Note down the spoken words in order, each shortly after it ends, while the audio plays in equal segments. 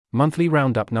Monthly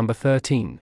Roundup number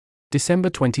 13. December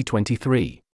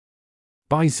 2023.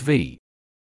 By Zvi.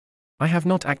 I have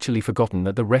not actually forgotten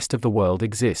that the rest of the world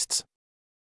exists.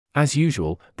 As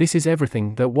usual, this is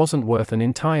everything that wasn't worth an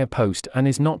entire post and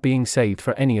is not being saved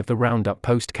for any of the Roundup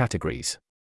post categories.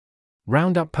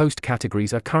 Roundup post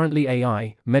categories are currently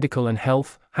AI, medical and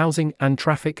health, housing and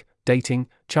traffic, dating,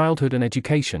 childhood and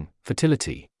education,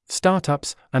 fertility,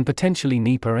 startups, and potentially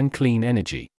NEPA and clean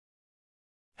energy.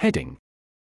 Heading: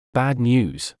 Bad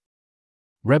news.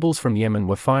 Rebels from Yemen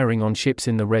were firing on ships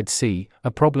in the Red Sea, a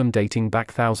problem dating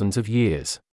back thousands of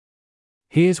years.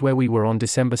 Here's where we were on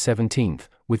December 17th,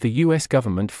 with the US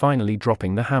government finally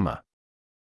dropping the hammer.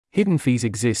 Hidden fees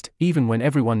exist, even when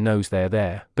everyone knows they're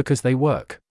there, because they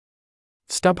work.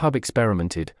 StubHub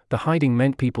experimented, the hiding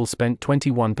meant people spent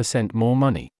 21% more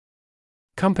money.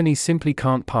 Companies simply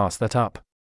can't pass that up.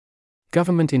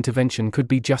 Government intervention could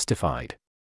be justified.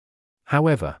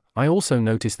 However, I also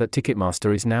noticed that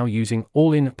Ticketmaster is now using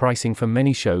all-in pricing for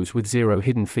many shows with zero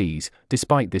hidden fees,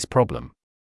 despite this problem.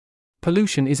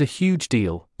 Pollution is a huge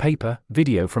deal. Paper,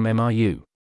 video from MRU.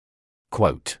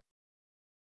 Quote.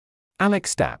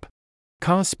 Alex Stapp.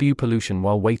 Cars spew pollution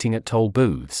while waiting at toll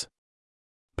booths.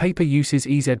 Paper uses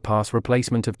EZ-Pass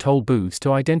replacement of toll booths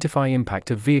to identify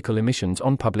impact of vehicle emissions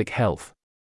on public health.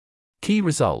 Key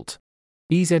result: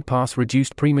 EZ-Pass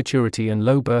reduced prematurity and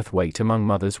low birth weight among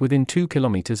mothers within 2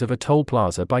 kilometers of a toll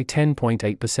plaza by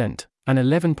 10.8% and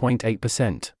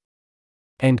 11.8%.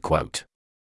 End quote.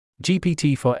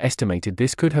 GPT-4 estimated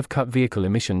this could have cut vehicle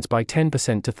emissions by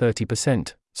 10% to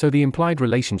 30%, so the implied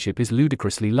relationship is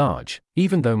ludicrously large,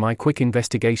 even though my quick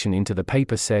investigation into the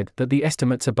paper said that the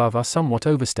estimates above are somewhat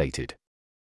overstated.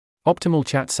 Optimal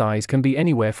chat size can be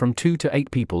anywhere from 2 to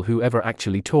 8 people who ever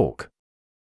actually talk.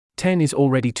 10 is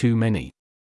already too many.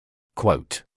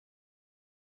 Quote.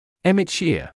 Emmett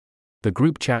Shear. The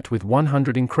group chat with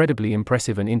 100 incredibly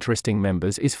impressive and interesting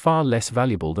members is far less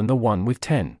valuable than the one with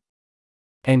 10.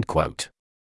 End quote.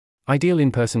 Ideal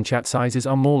in-person chat sizes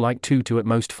are more like 2 to at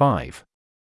most 5.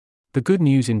 The good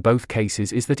news in both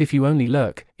cases is that if you only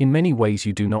lurk, in many ways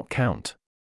you do not count.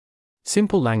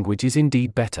 Simple language is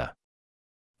indeed better.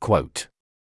 Quote.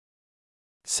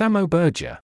 Samo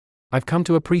Berger. I've come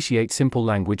to appreciate simple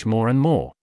language more and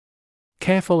more.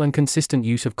 Careful and consistent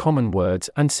use of common words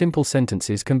and simple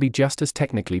sentences can be just as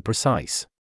technically precise.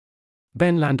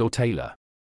 Ben Landor Taylor.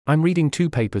 I'm reading 2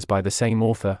 papers by the same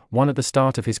author, one at the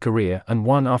start of his career and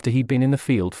one after he'd been in the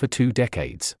field for 2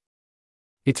 decades.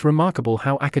 It's remarkable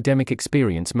how academic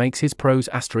experience makes his prose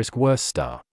worse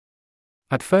star.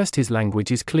 At first his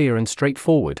language is clear and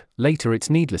straightforward, later it's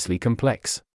needlessly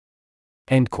complex.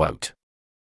 End quote.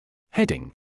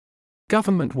 Heading: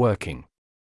 Government working.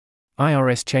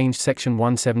 IRS changed Section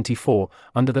 174,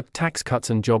 under the Tax Cuts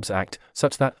and Jobs Act,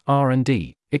 such that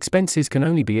R&D expenses can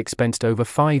only be expensed over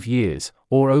 5 years,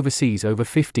 or overseas over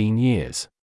 15 years.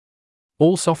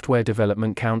 All software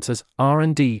development counts as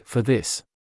R&D for this.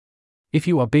 If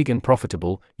you are big and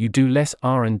profitable, you do less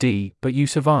R&D, but you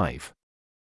survive.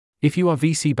 If you are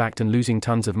VC-backed and losing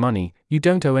tons of money, you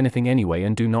don't owe anything anyway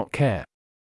and do not care.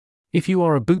 If you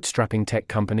are a bootstrapping tech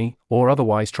company, or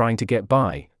otherwise trying to get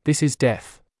by, this is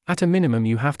death. At a minimum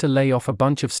you have to lay off a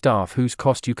bunch of staff whose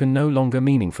cost you can no longer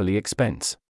meaningfully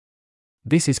expense.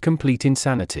 This is complete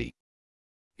insanity.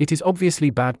 It is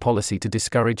obviously bad policy to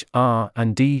discourage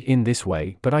R&D in this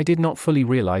way, but I did not fully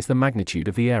realize the magnitude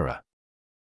of the error.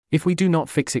 If we do not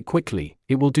fix it quickly,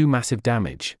 it will do massive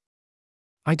damage.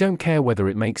 I don't care whether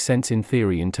it makes sense in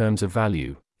theory in terms of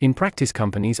value. In practice,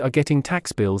 companies are getting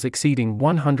tax bills exceeding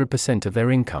 100% of their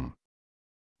income.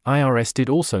 IRS did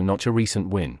also notch a recent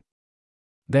win.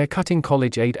 They're cutting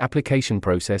college aid application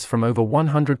process from over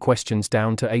 100 questions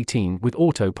down to 18 with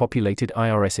auto-populated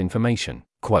IRS information.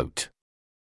 Quote.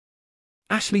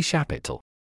 Ashley Chapitel.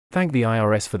 Thank the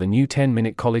IRS for the new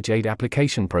 10-minute college aid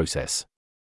application process.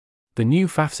 The new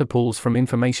FAFSA pulls from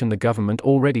information the government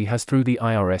already has through the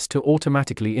IRS to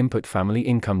automatically input family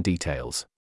income details.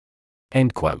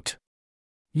 End quote.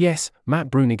 Yes, Matt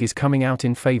Bruenig is coming out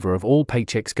in favor of all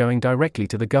paychecks going directly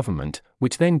to the government,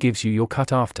 which then gives you your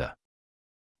cut after.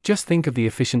 Just think of the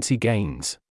efficiency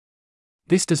gains.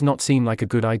 This does not seem like a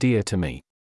good idea to me.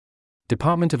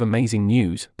 Department of Amazing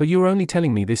News, but you're only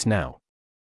telling me this now.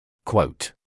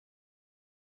 Quote.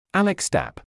 Alex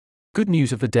Stapp. Good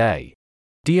news of the day.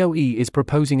 DOE is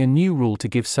proposing a new rule to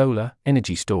give solar,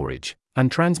 energy storage,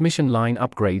 and transmission line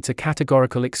upgrades a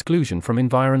categorical exclusion from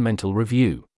environmental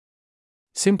review.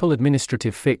 Simple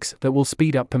administrative fix that will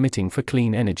speed up permitting for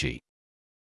clean energy.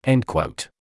 End quote.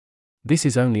 This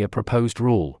is only a proposed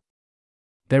rule.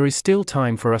 There is still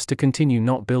time for us to continue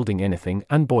not building anything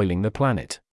and boiling the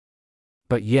planet.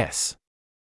 But yes.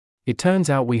 It turns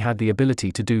out we had the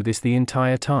ability to do this the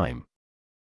entire time.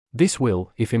 This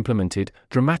will, if implemented,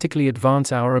 dramatically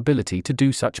advance our ability to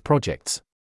do such projects.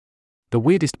 The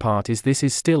weirdest part is this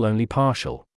is still only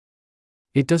partial.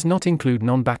 It does not include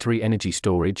non-battery energy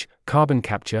storage, carbon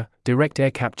capture, direct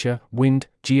air capture, wind,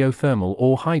 geothermal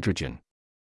or hydrogen.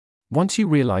 Once you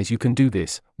realize you can do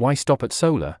this, why stop at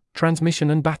solar, transmission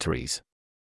and batteries?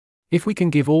 If we can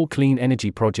give all clean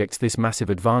energy projects this massive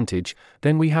advantage,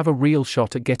 then we have a real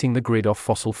shot at getting the grid off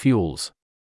fossil fuels.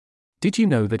 Did you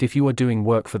know that if you are doing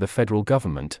work for the federal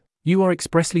government, you are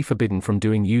expressly forbidden from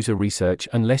doing user research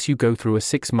unless you go through a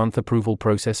 6-month approval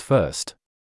process first?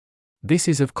 This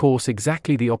is of course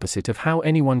exactly the opposite of how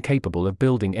anyone capable of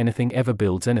building anything ever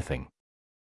builds anything.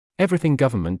 Everything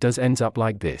government does ends up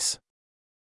like this.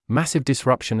 Massive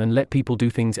disruption and let people do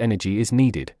things energy is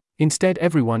needed. Instead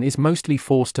everyone is mostly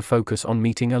forced to focus on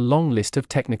meeting a long list of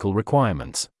technical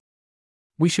requirements.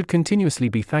 We should continuously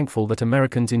be thankful that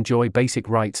Americans enjoy basic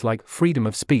rights like freedom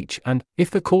of speech and, if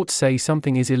the courts say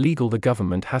something is illegal the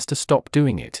government has to stop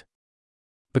doing it.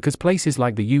 Because places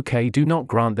like the UK do not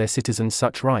grant their citizens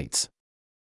such rights.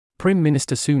 Prime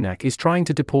Minister Sunak is trying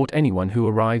to deport anyone who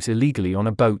arrives illegally on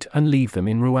a boat and leave them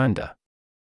in Rwanda.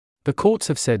 The courts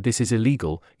have said this is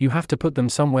illegal, you have to put them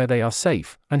somewhere they are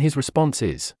safe, and his response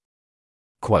is,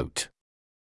 quote,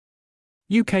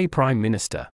 UK Prime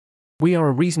Minister. We are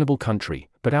a reasonable country,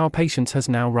 but our patience has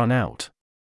now run out.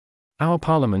 Our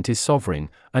parliament is sovereign,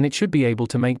 and it should be able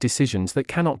to make decisions that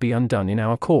cannot be undone in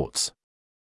our courts.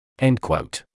 End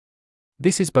quote.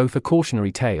 This is both a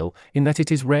cautionary tale, in that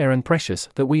it is rare and precious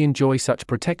that we enjoy such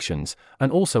protections,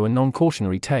 and also a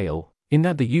non-cautionary tale, in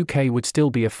that the UK would still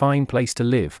be a fine place to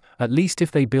live, at least if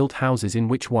they built houses in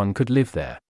which one could live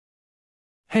there.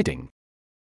 Heading: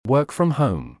 Work from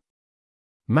home.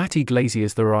 Matt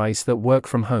Iglesias theorizes that work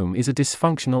from home is a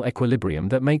dysfunctional equilibrium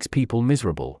that makes people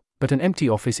miserable, but an empty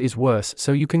office is worse,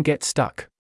 so you can get stuck.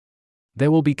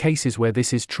 There will be cases where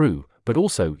this is true, but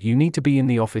also you need to be in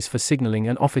the office for signaling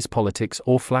and office politics,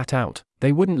 or flat out,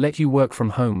 they wouldn't let you work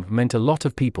from home meant a lot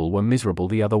of people were miserable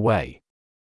the other way.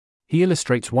 He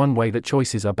illustrates one way that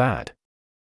choices are bad.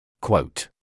 Quote: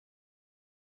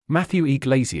 Matthew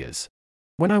Iglesias.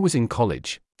 When I was in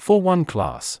college, for one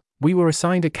class, we were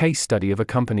assigned a case study of a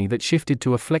company that shifted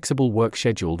to a flexible work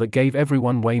schedule that gave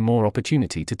everyone way more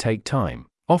opportunity to take time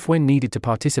off when needed to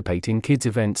participate in kids'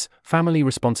 events, family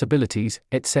responsibilities,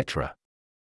 etc.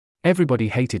 Everybody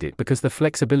hated it because the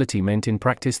flexibility meant in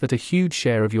practice that a huge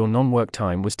share of your non-work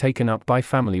time was taken up by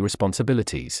family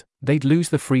responsibilities. They'd lose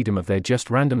the freedom of their just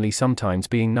randomly sometimes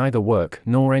being neither work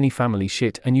nor any family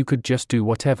shit and you could just do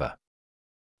whatever.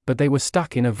 But they were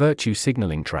stuck in a virtue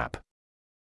signaling trap.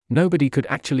 Nobody could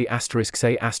actually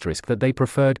say that they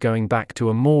preferred going back to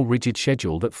a more rigid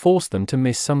schedule that forced them to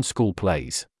miss some school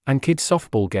plays, and kids'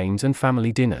 softball games and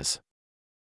family dinners.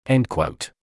 End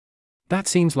quote. That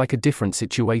seems like a different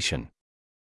situation.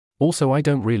 Also, I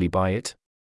don't really buy it.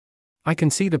 I can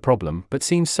see the problem, but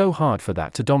seems so hard for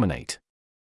that to dominate.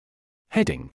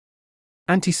 Heading: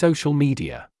 Anti-social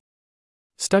media.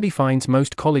 Study finds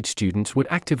most college students would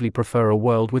actively prefer a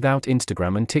world without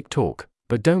Instagram and TikTok,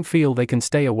 but don't feel they can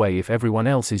stay away if everyone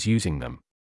else is using them.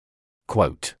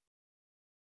 Quote: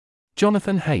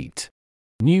 Jonathan Haidt.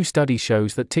 New study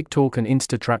shows that TikTok and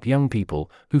Insta trap young people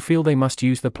who feel they must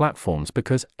use the platforms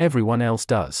because everyone else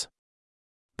does.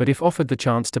 But if offered the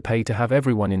chance to pay to have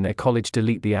everyone in their college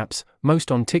delete the apps,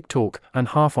 most on TikTok and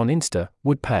half on Insta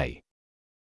would pay.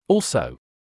 Also,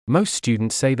 most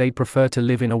students say they'd prefer to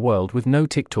live in a world with no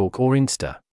TikTok or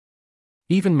Insta.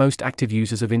 Even most active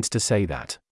users of Insta say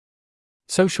that.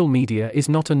 Social media is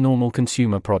not a normal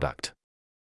consumer product.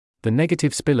 The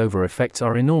negative spillover effects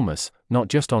are enormous, not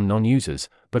just on non-users,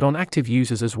 but on active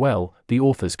users as well, the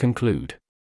authors conclude.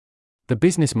 The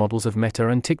business models of Meta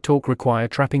and TikTok require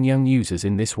trapping young users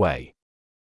in this way.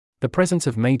 The presence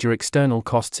of major external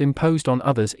costs imposed on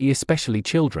others, especially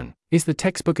children, is the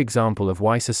textbook example of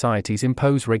why societies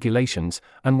impose regulations,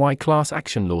 and why class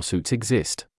action lawsuits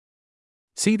exist.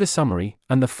 See the summary,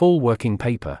 and the full working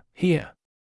paper, here.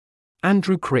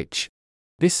 Andrew Critch.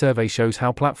 This survey shows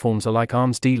how platforms are like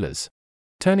arms dealers,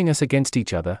 turning us against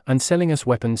each other and selling us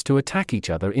weapons to attack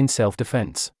each other in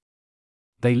self-defense.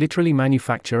 They literally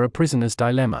manufacture a prisoner's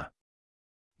dilemma.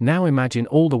 Now imagine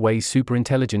all the ways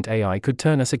superintelligent AI could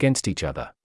turn us against each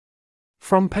other.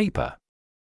 From paper.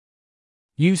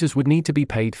 Users would need to be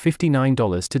paid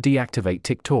 $59 to deactivate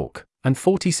TikTok, and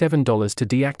 $47 to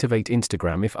deactivate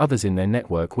Instagram if others in their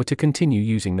network were to continue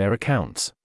using their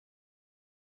accounts.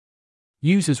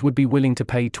 Users would be willing to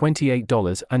pay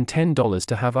 $28 and $10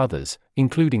 to have others,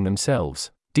 including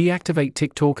themselves, deactivate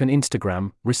TikTok and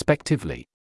Instagram, respectively.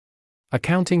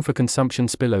 Accounting for consumption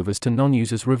spillovers to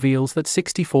non-users reveals that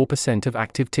 64% of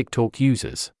active TikTok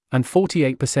users and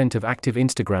 48% of active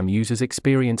Instagram users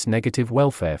experience negative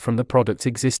welfare from the product's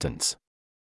existence.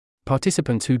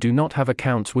 Participants who do not have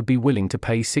accounts would be willing to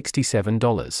pay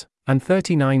 $67 and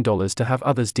 $39 to have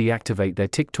others deactivate their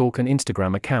TikTok and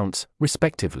Instagram accounts,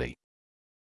 respectively.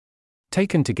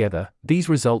 Taken together, these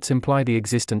results imply the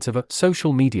existence of a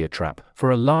social media trap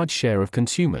for a large share of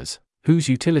consumers, whose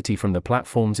utility from the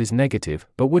platforms is negative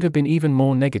but would have been even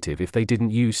more negative if they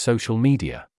didn't use social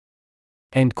media.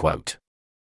 End quote.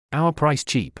 Our price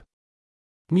cheap.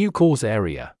 New cause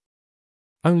area.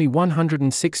 Only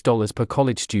 $106 per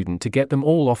college student to get them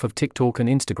all off of TikTok and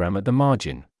Instagram at the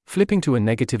margin, flipping to a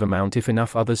negative amount if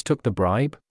enough others took the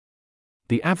bribe?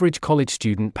 The average college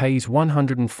student pays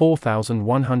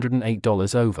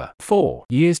 $104,108 over 4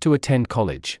 years to attend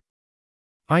college.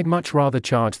 I'd much rather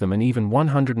charge them an even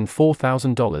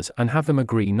 $104,000 and have them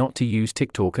agree not to use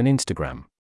TikTok and Instagram.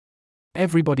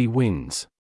 Everybody wins.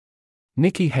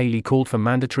 Nikki Haley called for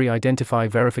mandatory identity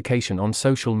verification on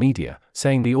social media,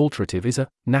 saying the alternative is a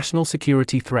national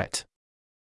security threat.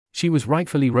 She was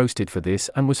rightfully roasted for this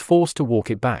and was forced to walk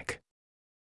it back.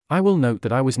 I will note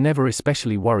that I was never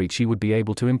especially worried she would be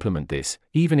able to implement this,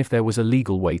 even if there was a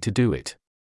legal way to do it.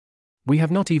 We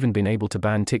have not even been able to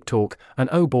ban TikTok, and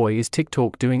oh boy is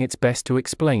TikTok doing its best to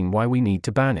explain why we need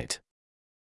to ban it.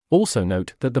 Also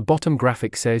note that the bottom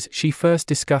graphic says she first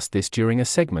discussed this during a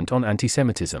segment on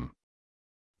antisemitism.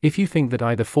 If you think that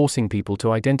either forcing people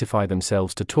to identify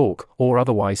themselves to talk, or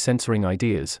otherwise censoring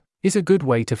ideas, is a good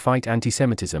way to fight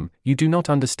antisemitism, you do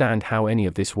not understand how any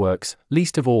of this works,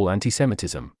 least of all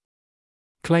antisemitism.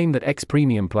 Claim that X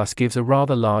Premium Plus gives a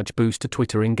rather large boost to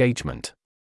Twitter engagement.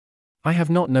 I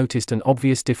have not noticed an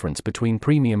obvious difference between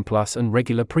Premium Plus and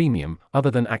regular Premium,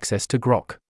 other than access to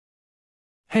Grok.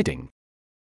 Heading.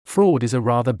 Fraud is a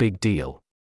rather big deal.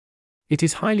 It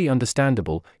is highly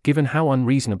understandable, given how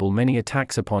unreasonable many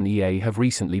attacks upon EA have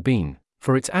recently been,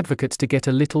 for its advocates to get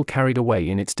a little carried away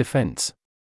in its defense.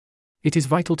 It is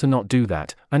vital to not do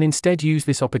that, and instead use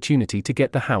this opportunity to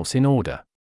get the house in order.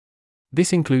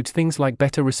 This includes things like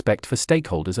better respect for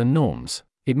stakeholders and norms.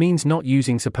 It means not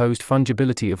using supposed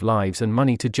fungibility of lives and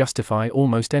money to justify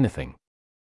almost anything.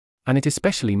 And it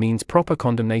especially means proper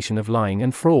condemnation of lying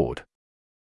and fraud.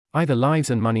 Either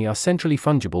lives and money are centrally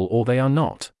fungible or they are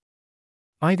not.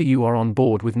 Either you are on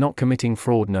board with not committing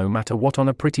fraud no matter what on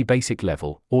a pretty basic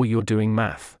level, or you're doing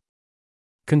math.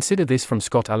 Consider this from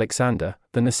Scott Alexander,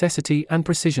 the necessity and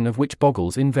precision of which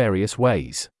boggles in various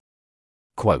ways.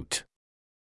 Quote.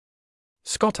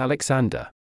 Scott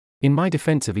Alexander. In my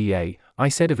defense of EA, I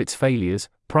said of its failures,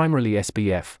 primarily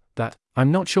SBF, that,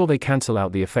 I'm not sure they cancel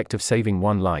out the effect of saving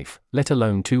one life, let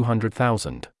alone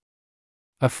 200,000.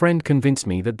 A friend convinced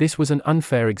me that this was an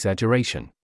unfair exaggeration.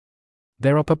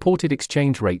 There are purported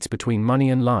exchange rates between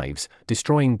money and lives,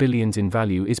 destroying billions in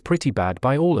value is pretty bad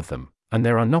by all of them, and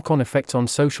there are knock-on effects on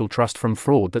social trust from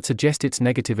fraud that suggest its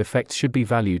negative effects should be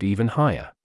valued even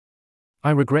higher. I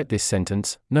regret this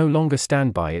sentence, no longer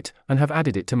stand by it, and have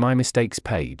added it to my mistakes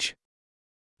page.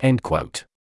 End quote.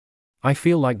 I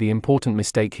feel like the important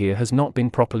mistake here has not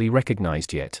been properly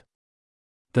recognized yet.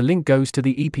 The link goes to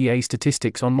the EPA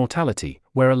statistics on mortality,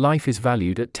 where a life is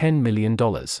valued at $10 million.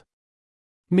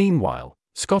 Meanwhile,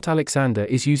 Scott Alexander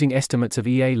is using estimates of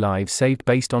EA lives saved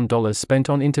based on dollars spent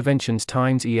on interventions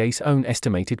times EA's own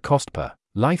estimated cost per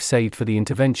life saved for the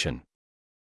intervention.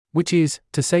 Which is,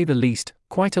 to say the least,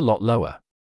 quite a lot lower.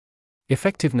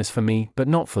 Effectiveness for me, but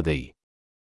not for thee.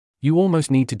 You almost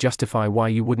need to justify why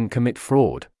you wouldn't commit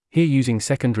fraud, here using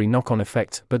secondary knock-on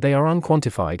effects, but they are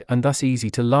unquantified and thus easy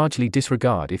to largely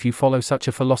disregard if you follow such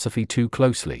a philosophy too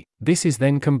closely. This is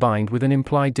then combined with an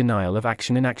implied denial of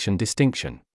action-in-action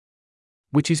distinction.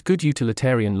 Which is good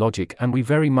utilitarian logic, and we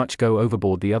very much go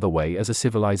overboard the other way as a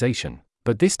civilization.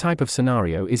 But this type of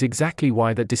scenario is exactly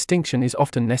why that distinction is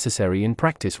often necessary in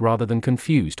practice rather than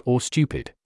confused or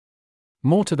stupid.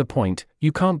 More to the point,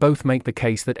 you can't both make the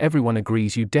case that everyone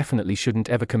agrees you definitely shouldn't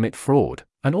ever commit fraud,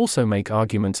 and also make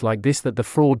arguments like this that the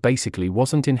fraud basically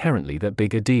wasn't inherently that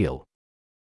big a deal.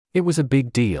 It was a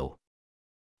big deal.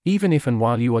 Even if and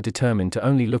while you are determined to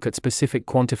only look at specific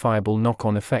quantifiable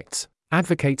knock-on effects,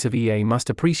 advocates of EA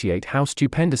must appreciate how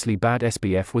stupendously bad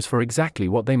SBF was for exactly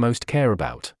what they most care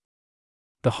about.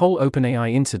 The whole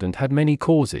OpenAI incident had many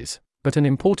causes, but an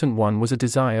important one was a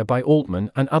desire by Altman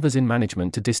and others in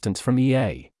management to distance from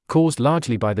EA, caused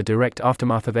largely by the direct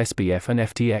aftermath of SBF and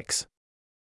FTX.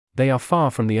 They are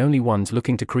far from the only ones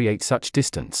looking to create such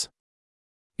distance.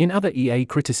 In other EA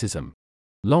criticism,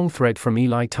 long thread from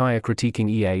Eli Tyer critiquing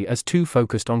EA as too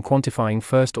focused on quantifying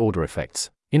first-order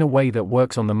effects, in a way that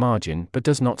works on the margin but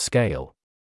does not scale.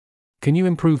 Can you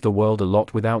improve the world a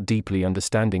lot without deeply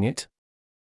understanding it?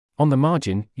 On the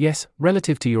margin, yes,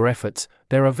 relative to your efforts,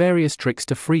 there are various tricks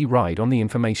to free ride on the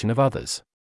information of others.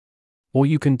 Or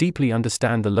you can deeply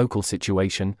understand the local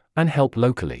situation and help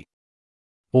locally.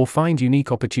 Or find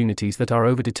unique opportunities that are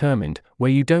overdetermined,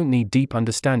 where you don't need deep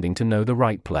understanding to know the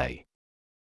right play.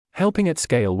 Helping at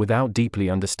scale without deeply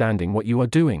understanding what you are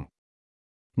doing?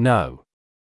 No.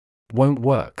 Won't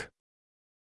work.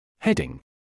 Heading: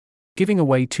 Giving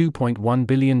away $2.1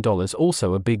 billion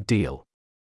also a big deal.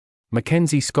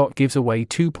 Mackenzie Scott gives away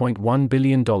 $2.1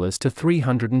 billion to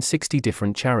 360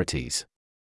 different charities.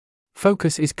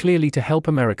 Focus is clearly to help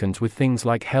Americans with things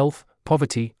like health,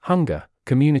 poverty, hunger,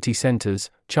 community centers,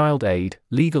 child aid,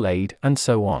 legal aid, and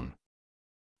so on.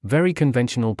 Very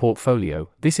conventional portfolio.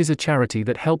 This is a charity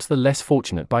that helps the less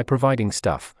fortunate by providing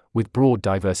stuff, with broad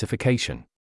diversification.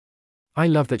 I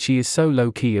love that she is so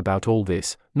low-key about all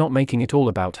this, not making it all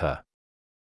about her.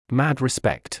 Mad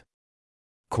respect.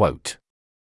 Quote: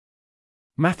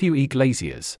 Matthew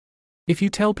Iglesias. If you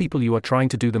tell people you are trying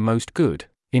to do the most good,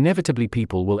 inevitably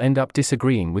people will end up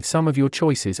disagreeing with some of your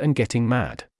choices and getting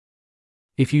mad.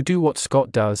 If you do what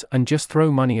Scott does and just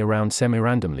throw money around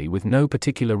semi-randomly with no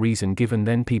particular reason given,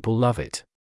 then people love it.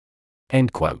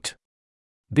 End quote.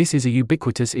 This is a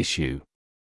ubiquitous issue.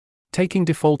 Taking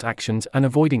default actions and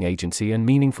avoiding agency and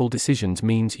meaningful decisions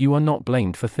means you are not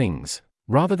blamed for things,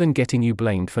 rather than getting you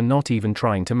blamed for not even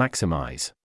trying to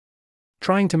maximize.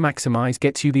 Trying to maximize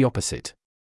gets you the opposite.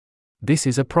 This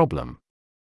is a problem.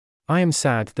 I am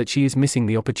sad that she is missing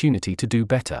the opportunity to do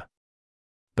better.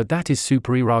 But that is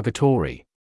supererogatory.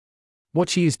 What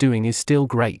she is doing is still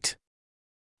great.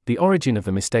 The origin of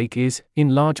the mistake is,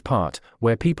 in large part,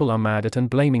 where people are mad at and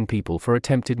blaming people for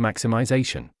attempted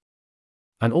maximization.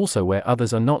 And also where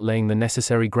others are not laying the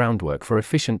necessary groundwork for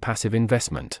efficient passive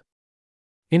investment.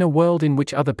 In a world in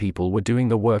which other people were doing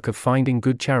the work of finding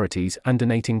good charities and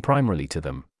donating primarily to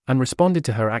them, and responded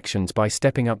to her actions by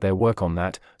stepping up their work on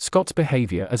that, Scott's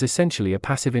behavior as essentially a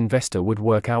passive investor would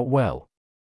work out well.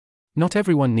 Not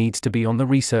everyone needs to be on the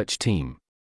research team.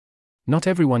 Not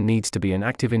everyone needs to be an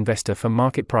active investor for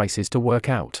market prices to work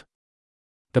out.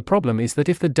 The problem is that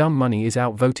if the dumb money is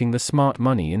outvoting the smart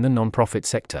money in the non-profit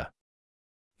sector,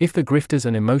 if the grifters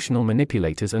and emotional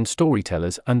manipulators and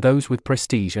storytellers and those with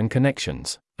prestige and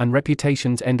connections and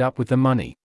reputations end up with the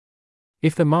money,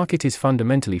 if the market is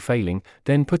fundamentally failing,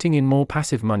 then putting in more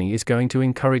passive money is going to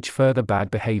encourage further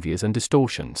bad behaviors and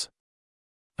distortions.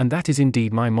 And that is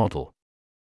indeed my model.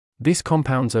 This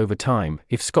compounds over time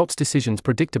if Scott's decisions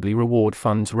predictably reward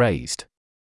funds raised.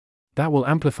 That will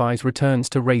amplify returns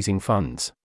to raising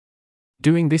funds.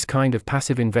 Doing this kind of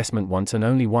passive investment once and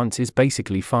only once is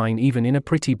basically fine even in a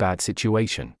pretty bad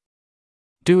situation.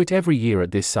 Do it every year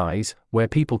at this size, where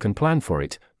people can plan for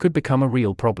it, could become a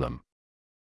real problem.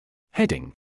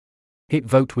 Heading: Hit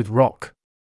vote with rock.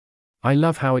 I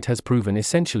love how it has proven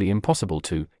essentially impossible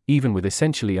to, even with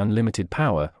essentially unlimited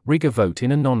power, rig a vote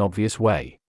in a non-obvious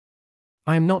way.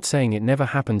 I am not saying it never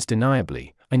happens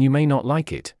deniably, and you may not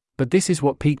like it, but this is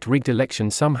what peaked rigged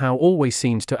election somehow always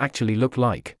seems to actually look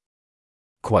like.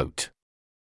 Quote: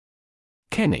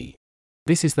 Kenny.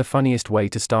 This is the funniest way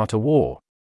to start a war.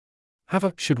 Have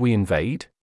a "should we invade?"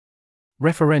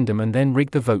 referendum and then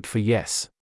rig the vote for yes.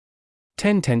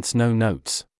 10/10 no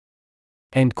notes.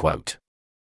 End quote.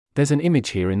 There's an image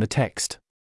here in the text.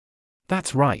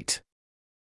 That's right.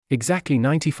 Exactly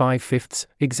 95/5,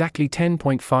 exactly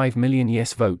 10.5 million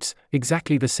yes votes,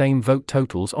 exactly the same vote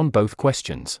totals on both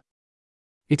questions.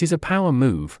 It is a power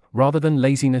move, rather than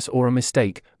laziness or a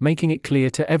mistake, making it clear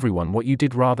to everyone what you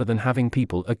did rather than having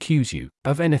people accuse you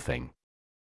of anything.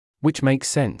 Which makes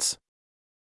sense.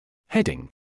 Heading: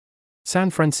 San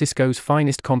Francisco's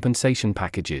finest compensation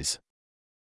packages.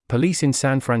 Police in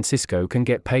San Francisco can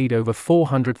get paid over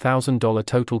 $400,000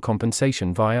 total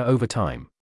compensation via overtime.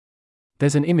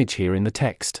 There's an image here in the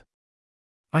text.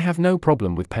 I have no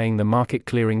problem with paying the market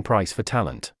clearing price for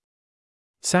talent.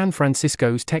 San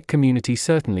Francisco's tech community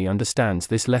certainly understands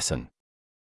this lesson.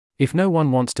 If no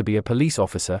one wants to be a police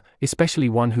officer, especially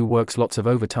one who works lots of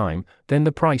overtime, then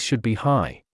the price should be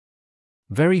high.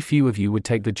 Very few of you would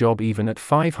take the job even at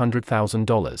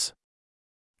 $500,000.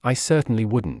 I certainly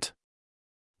wouldn't.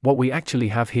 What we actually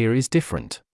have here is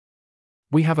different.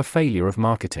 We have a failure of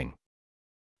marketing.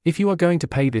 If you are going to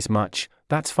pay this much,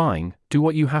 that's fine, do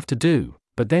what you have to do,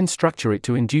 but then structure it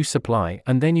to induce supply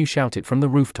and then you shout it from the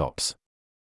rooftops.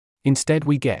 Instead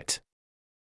we get.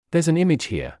 There's an image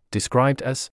here, described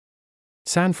as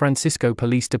San Francisco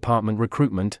Police Department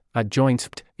recruitment, @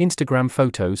 Instagram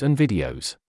photos and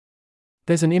videos.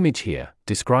 There's an image here,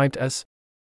 described as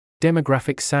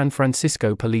Demographics: San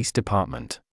Francisco Police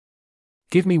Department.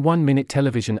 Give me 1-minute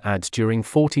television ads during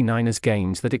 49ers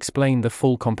games that explain the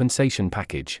full compensation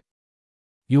package.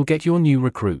 You'll get your new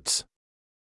recruits.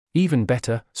 Even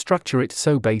better, structure it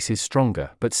so base is stronger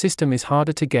but system is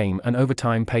harder to game and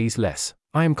overtime pays less.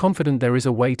 I am confident there is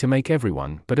a way to make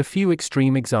everyone but a few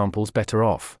extreme examples better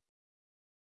off.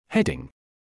 Heading: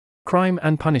 Crime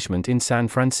and Punishment in San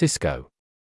Francisco.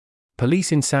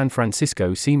 Police in San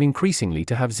Francisco seem increasingly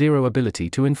to have zero ability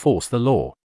to enforce the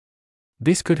law.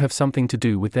 This could have something to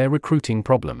do with their recruiting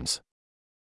problems.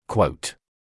 Quote: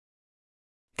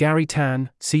 Gary Tan,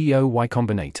 CEO Y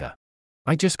Combinator.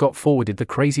 I just got forwarded the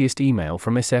craziest email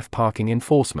from SF Parking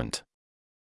Enforcement.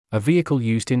 A vehicle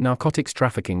used in narcotics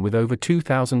trafficking with over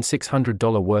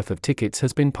 $2,600 worth of tickets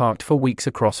has been parked for weeks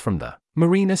across from the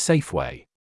Marina Safeway.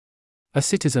 A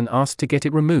citizen asked to get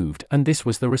it removed and this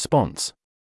was the response.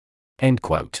 End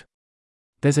quote.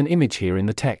 There's an image here in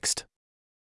the text.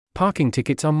 Parking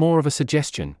tickets are more of a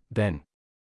suggestion, then,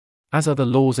 as are the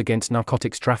laws against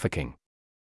narcotics trafficking.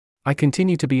 I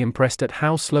continue to be impressed at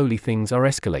how slowly things are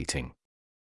escalating.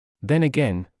 Then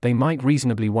again, they might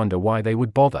reasonably wonder why they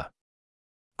would bother.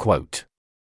 Quote: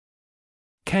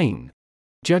 Kane.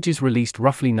 Judges released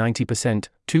roughly 90%,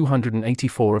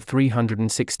 284 of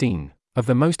 316, of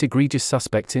the most egregious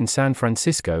suspects in San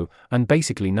Francisco, and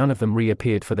basically none of them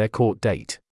reappeared for their court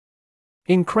date.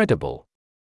 Incredible.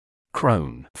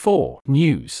 Crone. 4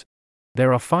 News.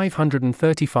 There are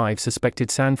 535 suspected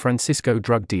San Francisco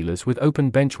drug dealers with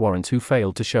open bench warrants who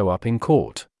failed to show up in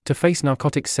court to face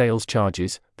narcotics sales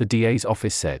charges, the DA's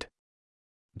office said.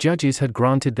 Judges had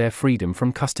granted their freedom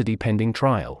from custody pending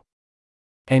trial.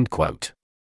 End quote.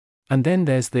 And then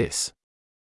there's this.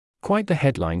 Quite the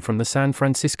headline from the San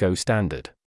Francisco Standard.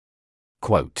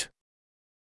 Quote: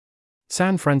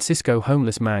 San Francisco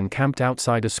homeless man camped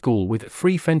outside a school with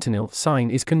free fentanyl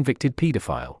sign is convicted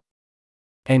pedophile.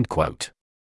 End quote.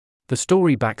 The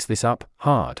story backs this up,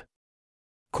 hard.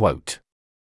 Quote: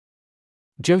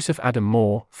 Joseph Adam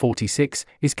Moore, 46,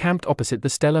 is camped opposite the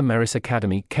Stella Maris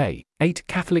Academy K-8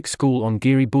 Catholic school on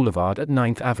Geary Boulevard at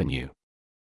 9th Avenue.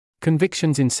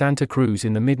 Convictions in Santa Cruz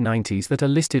in the mid-90s that are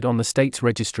listed on the state's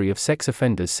registry of sex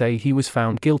offenders say he was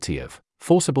found guilty of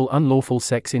forcible unlawful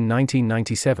sex in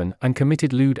 1997 and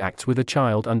committed lewd acts with a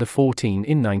child under 14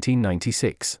 in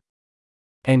 1996.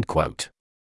 End quote.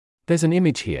 There's an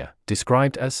image here,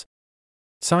 described as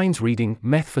signs reading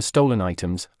meth for stolen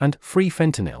items and free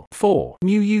fentanyl for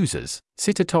new users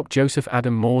sit atop Joseph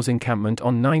Adam Moore's encampment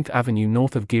on 9th Avenue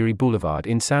north of Geary Boulevard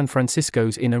in San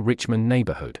Francisco's inner Richmond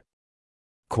neighborhood.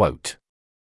 Quote: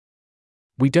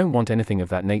 We don't want anything of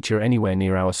that nature anywhere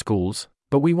near our schools,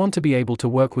 but we want to be able to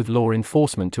work with law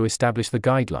enforcement to establish the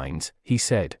guidelines, he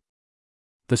said.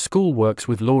 The school works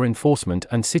with law enforcement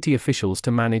and city officials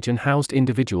to manage and house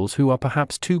individuals who are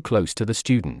perhaps too close to the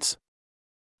students.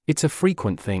 It's a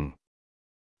frequent thing.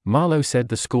 Marlowe said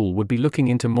the school would be looking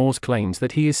into Moore's claims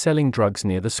that he is selling drugs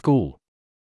near the school.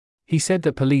 He said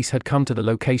that police had come to the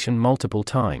location multiple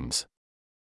times.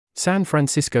 San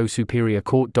Francisco Superior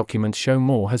Court documents show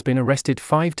Moore has been arrested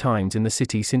 5 times in the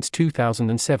city since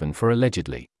 2007 for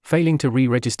allegedly failing to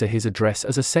re-register his address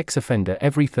as a sex offender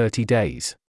every 30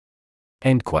 days.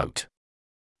 End quote.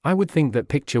 I would think that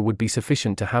picture would be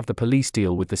sufficient to have the police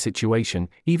deal with the situation,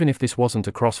 even if this wasn't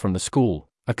across from the school,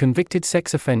 a convicted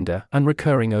sex offender and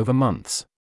recurring over months.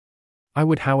 I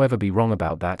would however be wrong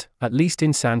about that, at least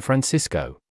in San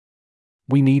Francisco.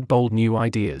 We need bold new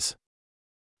ideas.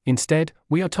 Instead,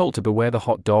 we are told to beware the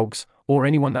hot dogs, or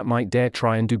anyone that might dare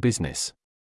try and do business.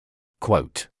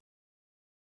 Quote: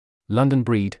 London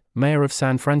Breed, Mayor of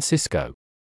San Francisco.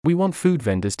 We want food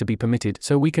vendors to be permitted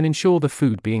so we can ensure the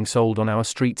food being sold on our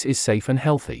streets is safe and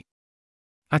healthy.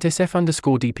 At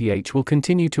SF_DPH will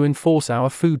continue to enforce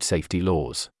our food safety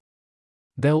laws.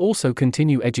 They'll also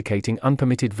continue educating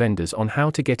unpermitted vendors on how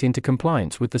to get into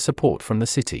compliance with the support from the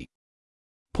city.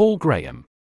 Paul Graham.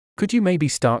 Could you maybe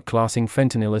start classing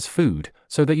fentanyl as food,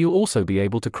 so that you'll also be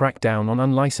able to crack down on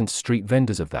unlicensed street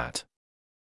vendors of that?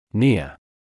 Nia.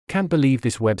 Can't believe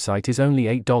this website is only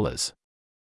 $8.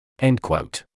 End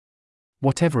quote.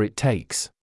 Whatever it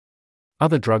takes.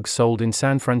 Other drugs sold in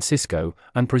San Francisco,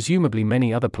 and presumably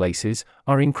many other places,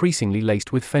 are increasingly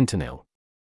laced with fentanyl.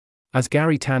 As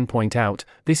Gary Tan pointed out,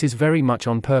 this is very much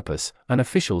on purpose, and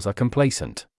officials are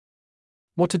complacent.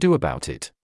 What to do about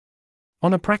it?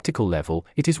 On a practical level,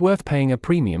 it is worth paying a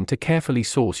premium to carefully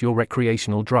source your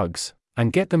recreational drugs,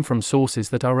 and get them from sources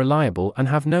that are reliable and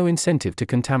have no incentive to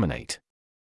contaminate.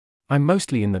 I'm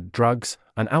mostly in the drugs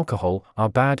and alcohol are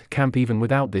bad camp even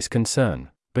without this concern,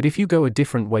 but if you go a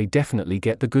different way, definitely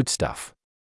get the good stuff.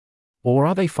 Or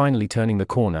are they finally turning the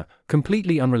corner,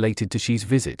 completely unrelated to Xi's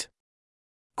visit?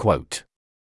 Quote.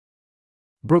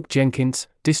 Brooke Jenkins,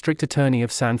 District Attorney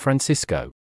of San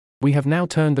Francisco. We have now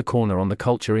turned the corner on the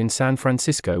culture in San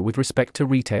Francisco with respect to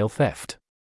retail theft.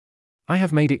 I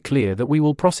have made it clear that we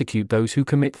will prosecute those who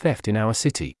commit theft in our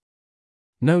city.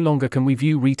 No longer can we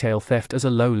view retail theft as a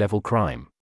low-level crime.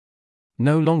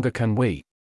 No longer can we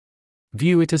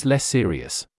view it as less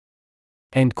serious.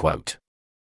 End quote.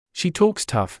 She talks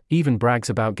tough, even brags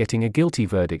about getting a guilty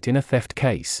verdict in a theft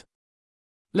case.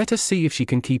 Let us see if she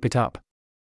can keep it up.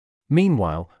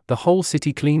 Meanwhile, the whole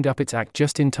city cleaned up its act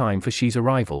just in time for Xi's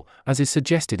arrival, as is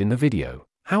suggested in the video.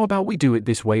 How about we do it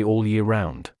this way all year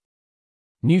round?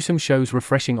 Newsom shows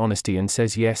refreshing honesty and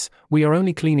says yes, we are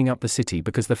only cleaning up the city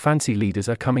because the fancy leaders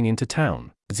are coming into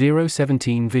town.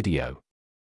 017 video.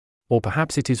 Or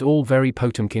perhaps it is all very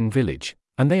Potemkin village,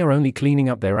 and they are only cleaning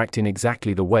up their act in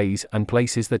exactly the ways and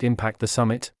places that impact the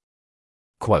summit?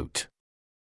 Quote.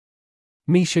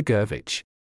 Misha Gervich.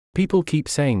 People keep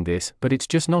saying this, but it's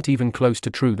just not even close to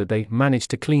true that they managed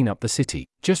to clean up the city.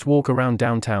 Just walk around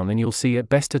downtown and you'll see at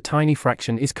best a tiny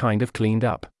fraction is kind of cleaned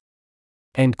up.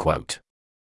 End quote.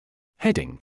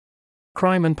 Heading.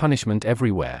 Crime and punishment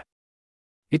everywhere.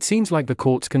 It seems like the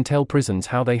courts can tell prisons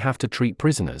how they have to treat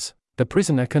prisoners. The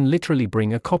prisoner can literally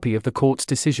bring a copy of the court's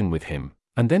decision with him,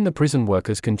 and then the prison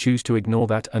workers can choose to ignore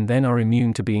that and then are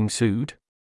immune to being sued?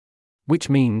 Which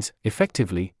means,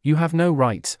 effectively, you have no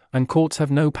rights, and courts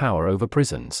have no power over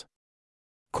prisons.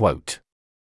 Quote.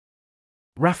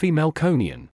 Rafi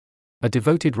Melkonian. A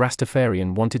devoted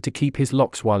Rastafarian wanted to keep his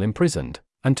locks while imprisoned,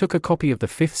 and took a copy of the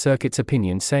Fifth Circuit's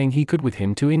opinion saying he could with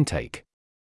him to intake.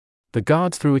 The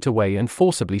guards threw it away and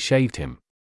forcibly shaved him.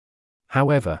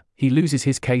 However, he loses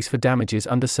his case for damages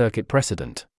under circuit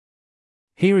precedent.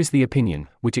 Here is the opinion,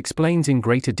 which explains in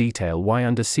greater detail why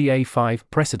under CA5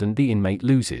 precedent the inmate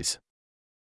loses.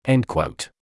 End quote.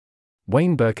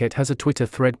 Wayne Burkett has a Twitter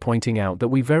thread pointing out that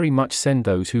we very much send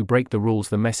those who break the rules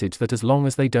the message that as long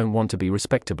as they don't want to be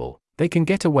respectable, they can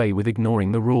get away with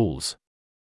ignoring the rules.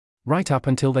 Right up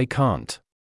until they can't.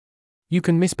 You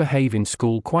can misbehave in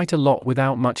school quite a lot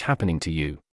without much happening to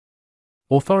you.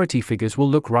 Authority figures will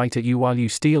look right at you while you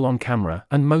steal on camera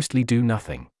and mostly do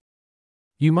nothing.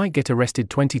 You might get arrested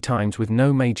 20 times with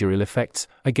no major ill effects,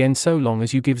 again so long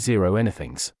as you give zero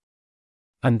anythings.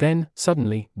 And then,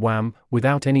 suddenly, wham,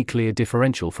 without any clear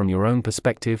differential from your own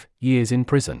perspective, years in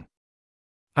prison.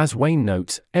 As Wayne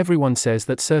notes, everyone says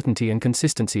that certainty and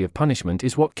consistency of punishment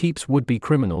is what keeps would-be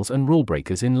criminals and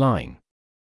rule-breakers in line.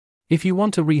 If you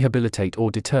want to rehabilitate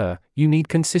or deter, you need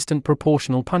consistent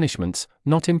proportional punishments,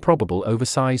 not improbable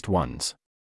oversized ones.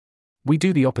 We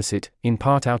do the opposite, in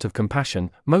part out of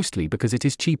compassion, mostly because it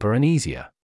is cheaper and easier.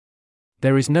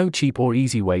 There is no cheap or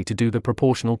easy way to do the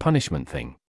proportional punishment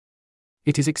thing.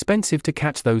 It is expensive to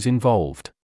catch those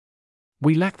involved.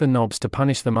 We lack the knobs to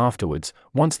punish them afterwards,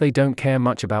 once they don't care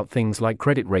much about things like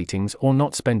credit ratings or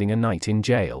not spending a night in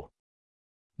jail.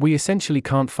 We essentially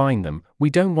can't fine them, we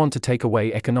don't want to take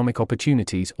away economic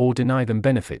opportunities or deny them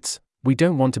benefits, we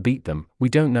don't want to beat them, we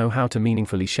don't know how to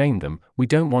meaningfully shame them, we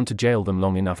don't want to jail them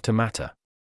long enough to matter.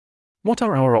 What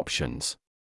are our options?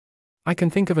 I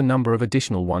can think of a number of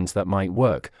additional ones that might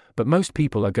work, but most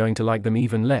people are going to like them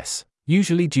even less,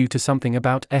 usually due to something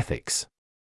about ethics.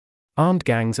 Armed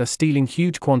gangs are stealing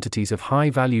huge quantities of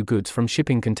high-value goods from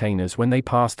shipping containers when they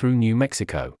pass through New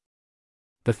Mexico.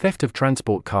 The theft of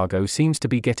transport cargo seems to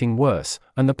be getting worse,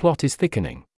 and the plot is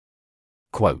thickening.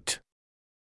 Quote.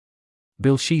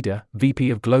 Bill Sheeder,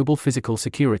 VP of Global Physical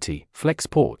Security,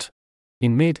 Flexport.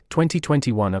 In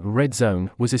mid-2021 a red zone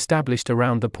was established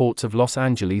around the ports of Los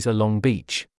Angeles and Long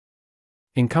Beach.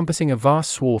 Encompassing a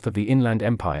vast swath of the Inland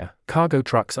Empire, cargo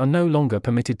trucks are no longer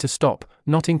permitted to stop,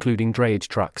 not including drayage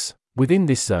trucks, within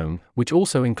this zone, which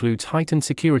also includes heightened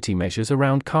security measures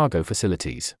around cargo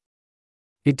facilities.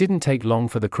 It didn't take long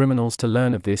for the criminals to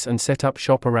learn of this and set up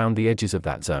shop around the edges of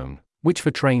that zone, which for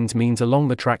trains means along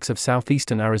the tracks of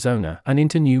southeastern Arizona and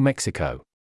into New Mexico.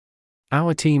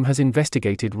 Our team has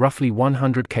investigated roughly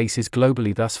 100 cases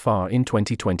globally thus far in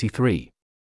 2023.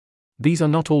 These are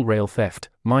not all rail theft,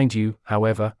 mind you,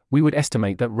 however, we would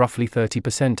estimate that roughly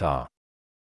 30% are.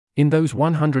 In those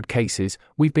 100 cases,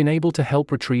 we've been able to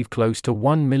help retrieve close to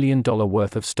 $1 million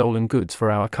worth of stolen goods for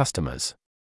our customers.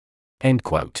 End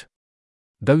quote.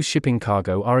 Those shipping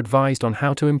cargo are advised on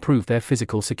how to improve their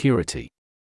physical security.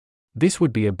 This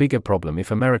would be a bigger problem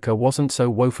if America wasn't so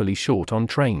woefully short on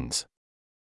trains.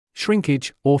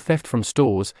 Shrinkage, or theft from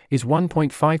stores, is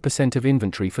 1.5% of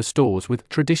inventory for stores with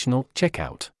traditional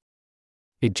checkout.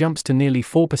 It jumps to nearly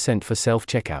 4% for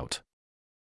self-checkout.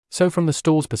 So from the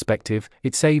store's perspective,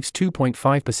 it saves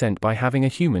 2.5% by having a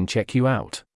human check you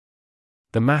out.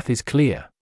 The math is clear.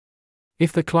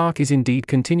 If the clerk is indeed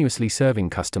continuously serving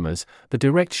customers, the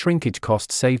direct shrinkage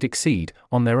costs saved exceed,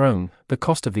 on their own, the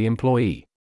cost of the employee.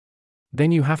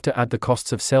 Then you have to add the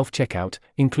costs of self-checkout,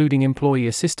 including employee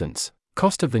assistance,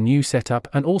 cost of the new setup,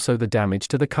 and also the damage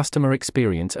to the customer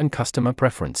experience and customer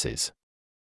preferences.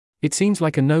 It seems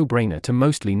like a no-brainer to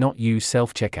mostly not use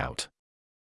self-checkout.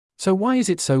 So why is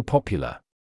it so popular?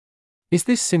 Is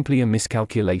this simply a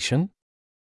miscalculation?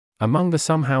 Among the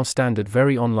somehow standard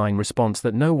very online response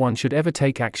that no one should ever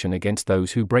take action against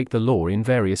those who break the law in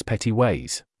various petty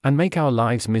ways, and make our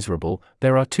lives miserable,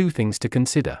 there are two things to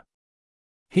consider.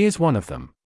 Here's one of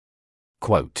them.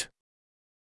 Quote.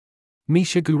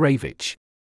 Misha Gurevich.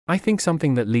 I think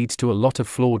something that leads to a lot of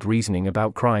flawed reasoning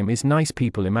about crime is nice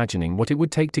people imagining what it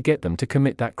would take to get them to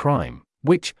commit that crime,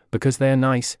 which, because they're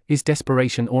nice, is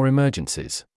desperation or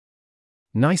emergencies.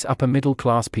 Nice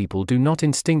upper-middle-class people do not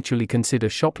instinctually consider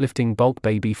shoplifting bulk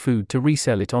baby food to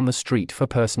resell it on the street for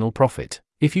personal profit.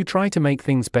 If you try to make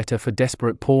things better for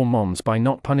desperate poor moms by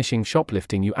not punishing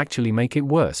shoplifting, you actually make it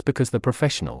worse because the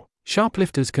professional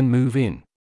shoplifters can move in.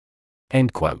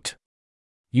 End quote.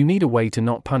 You need a way to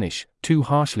not punish, too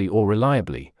harshly or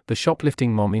reliably, the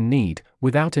shoplifting mom in need,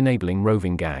 without enabling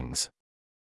roving gangs.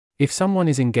 If someone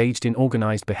is engaged in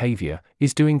organized behavior,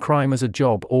 is doing crime as a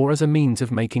job or as a means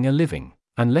of making a living,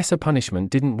 and lesser punishment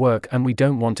didn't work and we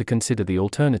don't want to consider the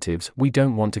alternatives we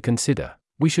don't want to consider,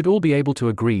 we should all be able to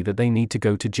agree that they need to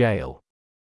go to jail.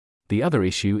 The other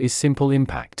issue is simple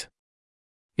impact.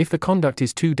 If the conduct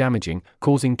is too damaging,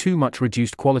 causing too much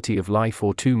reduced quality of life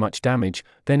or too much damage,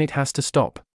 then it has to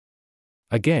stop.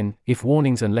 Again, if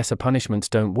warnings and lesser punishments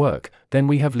don't work, then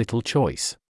we have little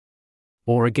choice.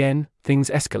 Or again, things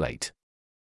escalate.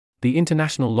 The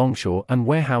International Longshore and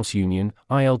Warehouse Union,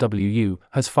 ILWU,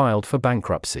 has filed for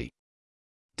bankruptcy.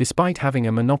 Despite having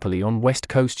a monopoly on West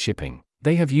Coast shipping,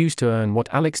 they have used to earn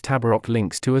what Alex Tabarrok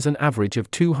links to as an average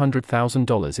of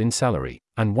 $200,000 in salary,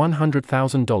 and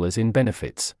 $100,000 in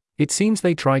benefits. It seems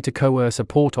they tried to coerce a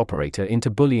port operator into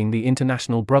bullying the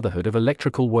International Brotherhood of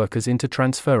Electrical Workers into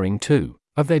transferring two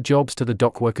of their jobs to the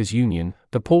Dockworkers Union.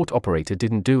 The port operator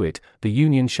didn't do it, the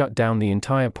union shut down the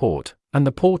entire port, and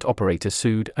the port operator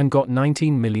sued and got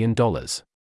 $19 million.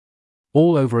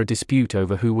 All over a dispute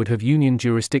over who would have union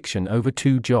jurisdiction over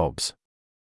two jobs.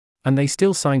 And they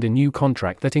still signed a new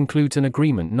contract that includes an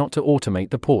agreement not to automate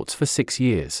the ports for 6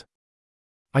 years.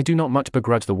 I do not much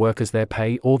begrudge the workers their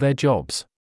pay or their jobs.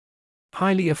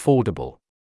 Highly affordable.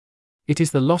 It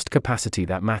is the lost capacity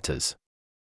that matters.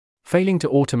 Failing to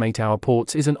automate our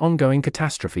ports is an ongoing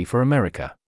catastrophe for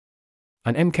America.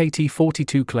 An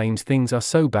MKT-42 claims things are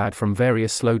so bad from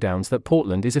various slowdowns that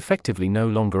Portland is effectively no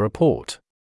longer a port.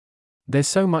 There's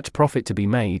so much profit to be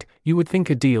made, you would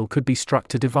think a deal could be struck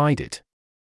to divide it.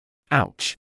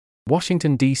 Ouch.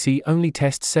 Washington, D.C. only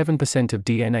tests 7% of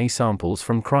DNA samples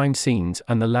from crime scenes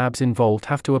and the labs involved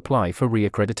have to apply for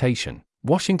reaccreditation.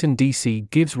 Washington, D.C.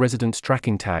 gives residents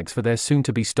tracking tags for their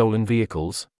soon-to-be stolen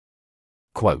vehicles.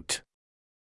 Quote.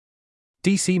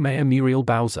 D.C. Mayor Muriel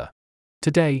Bowser.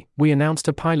 Today, we announced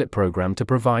a pilot program to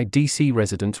provide D.C.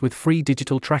 residents with free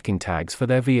digital tracking tags for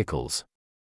their vehicles.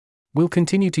 We'll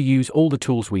continue to use all the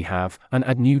tools we have, and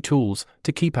add new tools,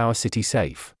 to keep our city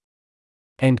safe.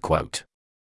 End quote.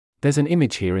 There's an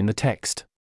image here in the text.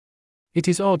 It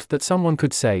is odd that someone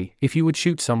could say, if you would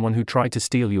shoot someone who tried to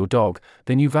steal your dog,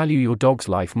 then you value your dog's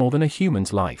life more than a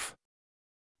human's life.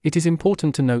 It is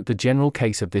important to note the general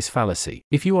case of this fallacy.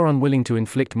 If you are unwilling to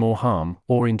inflict more harm,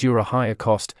 or endure a higher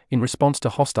cost, in response to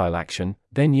hostile action,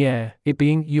 then yeah, it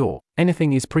being your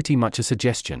anything is pretty much a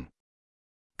suggestion.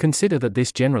 Consider that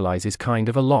this generalizes kind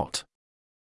of a lot.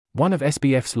 One of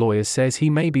SBF's lawyers says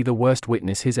he may be the worst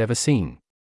witness he's ever seen.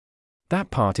 That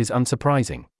part is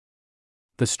unsurprising.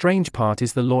 The strange part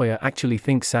is the lawyer actually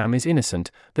thinks Sam is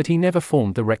innocent, that he never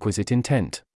formed the requisite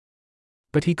intent.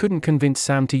 But he couldn't convince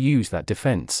Sam to use that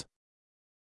defense.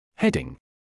 Heading.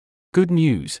 Good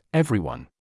news, everyone.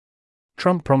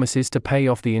 Trump promises to pay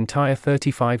off the entire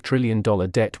 $35 trillion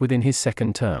debt within his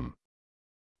second term.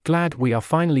 Glad we are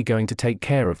finally going to take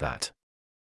care of that.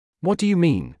 What do you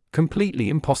mean, completely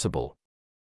impossible?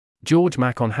 George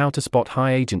Mack on how to spot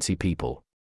high agency people.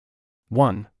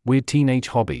 1. Weird teenage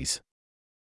hobbies.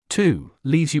 2.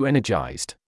 Leaves you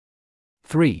energized.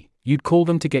 3. You'd call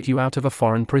them to get you out of a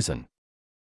foreign prison.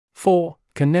 4.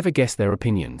 Can never guess their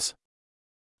opinions.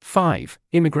 5.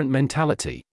 Immigrant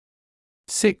mentality.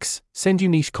 6. Send you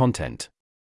niche content.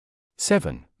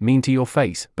 7. Mean to your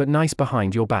face, but nice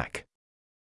behind your back.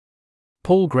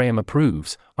 Paul Graham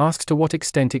approves, asks to what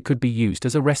extent it could be used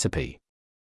as a recipe.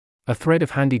 A thread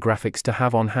of handy graphics to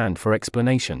have on hand for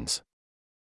explanations.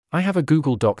 I have a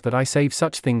Google Doc that I save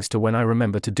such things to when I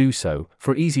remember to do so,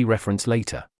 for easy reference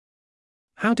later.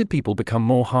 How did people become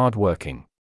more hard-working?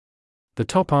 The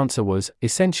top answer was,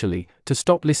 essentially, to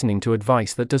stop listening to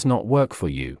advice that does not work for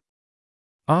you.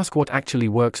 Ask what actually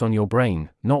works on your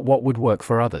brain, not what would work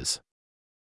for others.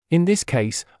 In this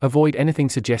case, avoid anything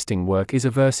suggesting work is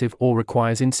aversive or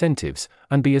requires incentives,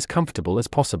 and be as comfortable as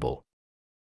possible.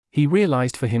 He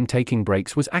realized for him taking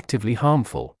breaks was actively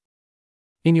harmful.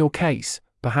 In your case,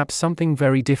 perhaps something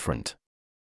very different.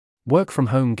 Work from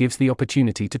home gives the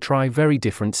opportunity to try very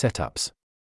different setups.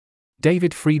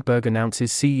 David Friedberg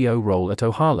announces CEO role at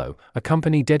Ohalo, a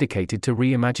company dedicated to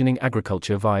reimagining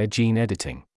agriculture via gene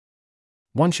editing.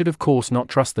 One should of course not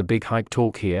trust the big hype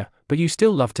talk here, but you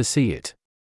still love to see it.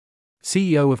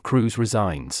 CEO of Cruise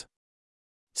resigns.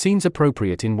 Seems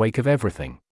appropriate in wake of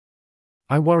everything.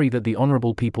 I worry that the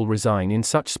honorable people resign in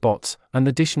such spots, and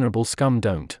the dishonorable scum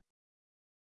don't.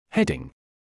 Heading.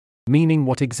 Meaning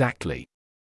what exactly?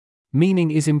 Meaning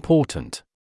is important.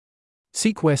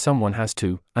 Seek where someone has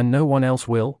to, and no one else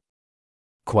will?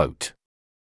 Quote.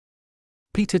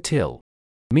 Peter Thiel.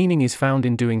 Meaning is found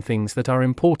in doing things that are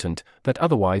important, that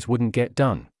otherwise wouldn't get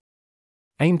done.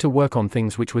 Aim to work on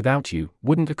things which without you,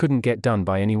 couldn't get done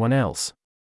by anyone else.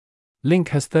 Link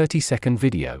has 30-second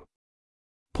video.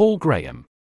 Paul Graham.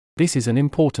 This is an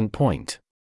important point.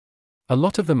 A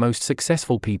lot of the most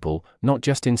successful people, not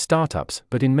just in startups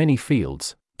but in many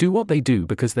fields, do what they do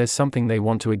because there's something they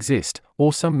want to exist,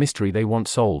 or some mystery they want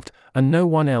solved, and no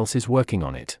one else is working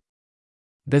on it.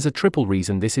 There's a triple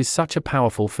reason this is such a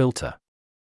powerful filter.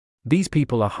 These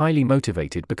people are highly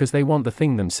motivated because they want the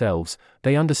thing themselves,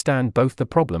 they understand both the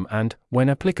problem and, when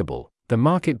applicable, the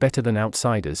market better than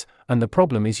outsiders, and the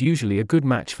problem is usually a good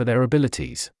match for their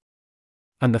abilities.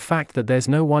 And the fact that there's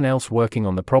no one else working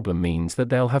on the problem means that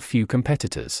they'll have few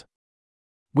competitors.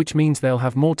 Which means they'll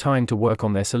have more time to work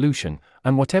on their solution,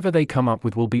 and whatever they come up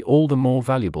with will be all the more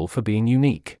valuable for being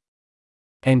unique.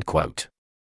 End quote.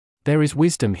 There is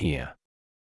wisdom here.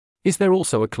 Is there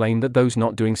also a claim that those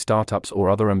not doing startups or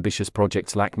other ambitious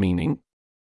projects lack meaning?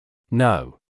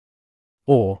 No.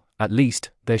 Or, at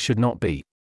least, there should not be.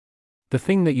 The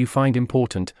thing that you find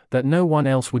important, that no one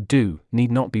else would do,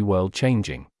 need not be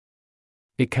world-changing.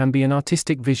 It can be an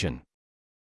artistic vision.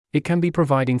 It can be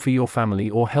providing for your family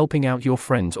or helping out your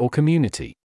friends or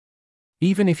community.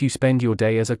 Even if you spend your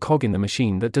day as a cog in the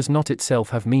machine that does not itself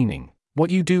have meaning, what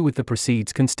you do with the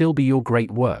proceeds can still be your great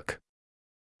work.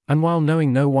 And while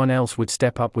knowing no one else would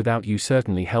step up without you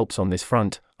certainly helps on this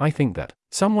front, I think that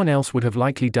someone else would have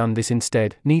likely done this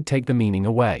instead need take the meaning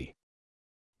away.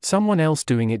 Someone else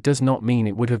doing it does not mean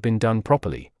it would have been done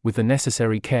properly, with the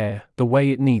necessary care, the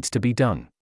way it needs to be done.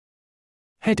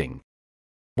 Heading.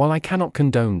 While I cannot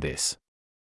condone this.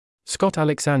 Scott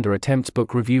Alexander attempts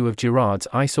book review of Girard's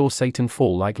I Saw Satan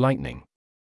Fall Like Lightning.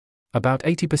 About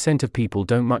 80% of people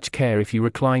don't much care if you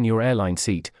recline your airline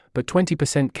seat, but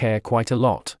 20% care quite a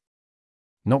lot.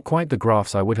 Not quite the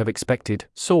graphs I would have expected.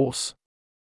 Source.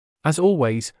 As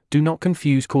always, do not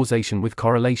confuse causation with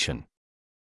correlation.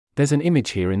 There's an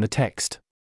image here in the text.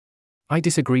 I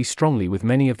disagree strongly with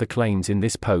many of the claims in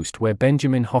this post where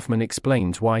Benjamin Hoffman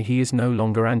explains why he is no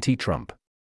longer anti-Trump.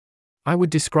 I would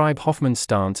describe Hoffman's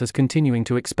stance as continuing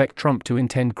to expect Trump to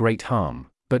intend great harm,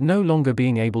 but no longer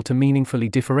being able to meaningfully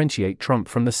differentiate Trump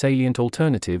from the salient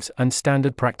alternatives and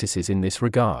standard practices in this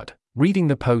regard. Reading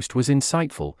the post was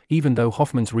insightful, even though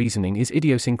Hoffman's reasoning is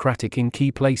idiosyncratic in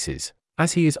key places,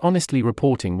 as he is honestly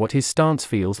reporting what his stance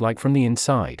feels like from the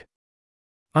inside.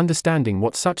 Understanding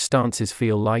what such stances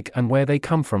feel like and where they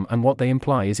come from and what they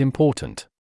imply is important.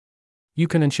 You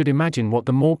can and should imagine what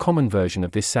the more common version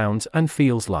of this sounds and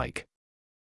feels like.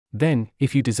 Then,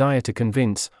 if you desire to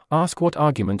convince, ask what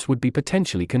arguments would be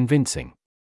potentially convincing.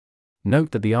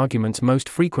 Note that the arguments most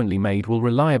frequently made will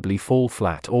reliably fall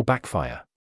flat or backfire.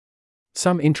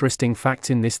 Some interesting facts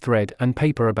in this thread and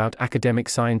paper about academic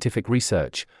scientific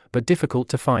research, but difficult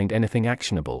to find anything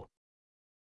actionable.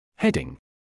 Heading.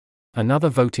 Another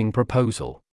voting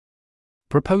proposal.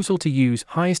 Proposal to use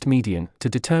highest median to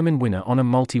determine winner on a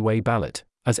multi-way ballot,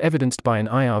 as evidenced by an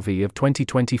IRV of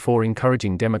 2024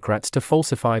 encouraging Democrats to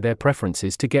falsify their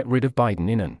preferences to get rid of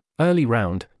Biden in an early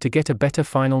round to get a better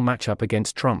final matchup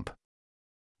against Trump.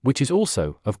 Which is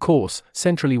also, of course,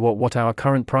 centrally what our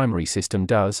current primary system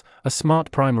does. A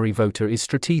smart primary voter is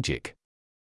strategic.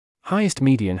 Highest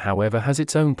median, however, has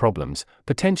its own problems,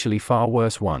 potentially far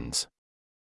worse ones.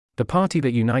 The party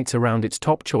that unites around its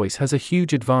top choice has a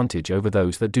huge advantage over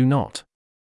those that do not.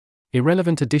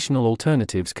 Irrelevant additional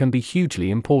alternatives can be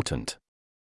hugely important.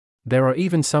 There are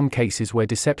even some cases where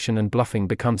deception and bluffing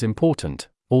becomes important,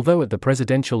 although at the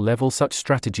presidential level such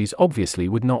strategies obviously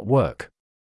would not work.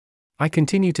 I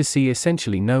continue to see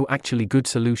essentially no actually good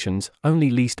solutions, only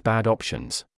least bad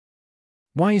options.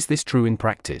 Why is this true in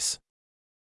practice?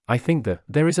 I think that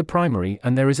there is a primary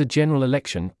and there is a general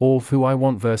election, or who I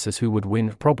want versus who would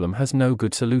win problem has no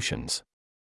good solutions.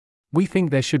 We think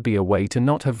there should be a way to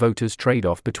not have voters trade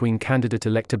off between candidate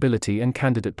electability and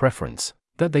candidate preference,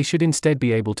 that they should instead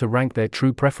be able to rank their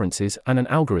true preferences and an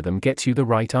algorithm gets you the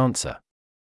right answer.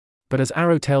 But as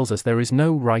Arrow tells us, there is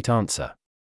no right answer.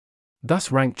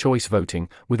 Thus ranked choice voting,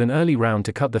 with an early round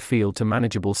to cut the field to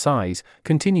manageable size,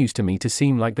 continues to me to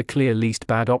seem like the clear least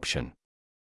bad option.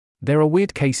 There are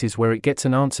weird cases where it gets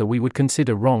an answer we would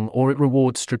consider wrong or it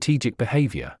rewards strategic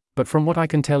behavior, but from what I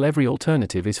can tell every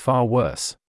alternative is far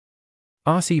worse.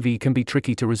 RCV can be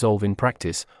tricky to resolve in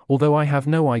practice, although I have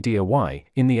no idea why,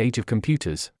 in the age of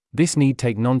computers, this need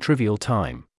take non-trivial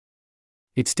time.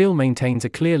 It still maintains a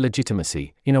clear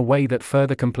legitimacy, in a way that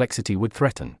further complexity would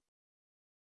threaten.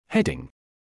 Heading: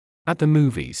 At the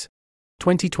movies.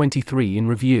 2023 in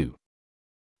review.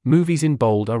 Movies in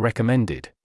bold are recommended.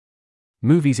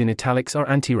 Movies in italics are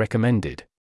anti-recommended.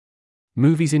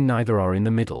 Movies in neither are in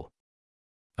the middle.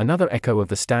 Another echo of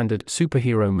the standard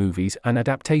superhero movies and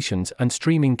adaptations and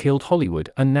streaming killed Hollywood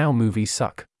and now movies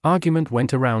suck argument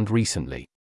went around recently.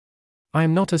 I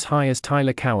am not as high as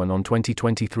Tyler Cowen on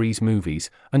 2023's movies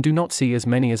and do not see as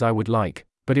many as I would like,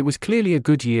 but it was clearly a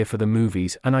good year for the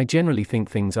movies and I generally think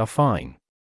things are fine.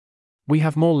 We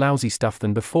have more lousy stuff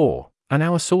than before, and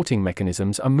our sorting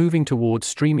mechanisms are moving towards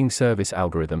streaming service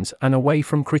algorithms and away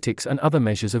from critics and other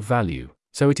measures of value,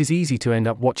 so it is easy to end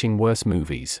up watching worse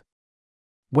movies.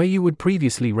 Where you would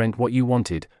previously rent what you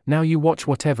wanted, now you watch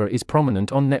whatever is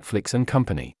prominent on Netflix and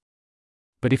company.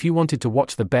 But if you wanted to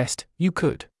watch the best, you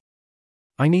could.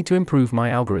 I need to improve my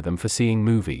algorithm for seeing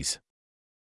movies.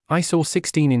 I saw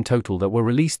 16 in total that were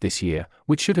released this year,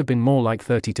 which should have been more like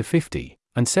 30 to 50,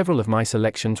 and several of my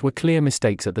selections were clear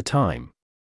mistakes at the time.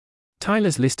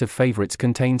 Tyler's list of favorites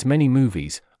contains many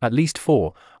movies, at least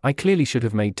 4, I clearly should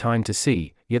have made time to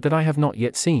see, yet that I have not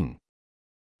yet seen.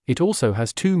 It also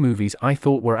has 2 movies I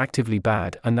thought were actively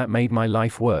bad and that made my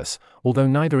life worse, although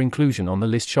neither inclusion on the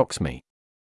list shocks me.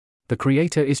 The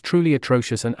Creator is truly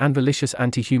atrocious and malicious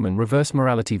anti-human reverse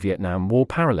morality Vietnam War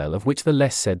parallel of which the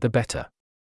less said the better.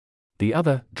 The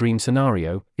other, Dream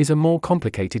Scenario, is a more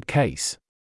complicated case.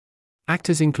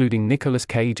 Actors including Nicolas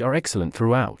Cage are excellent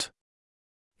throughout.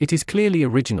 It is clearly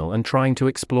original and trying to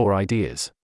explore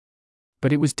ideas.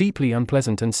 But it was deeply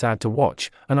unpleasant and sad to watch,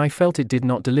 and I felt it did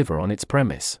not deliver on its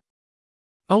premise.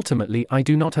 Ultimately, I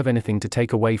do not have anything to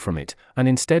take away from it, and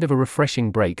instead of a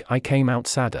refreshing break, I came out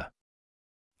sadder.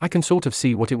 I can sort of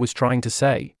see what it was trying to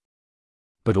say.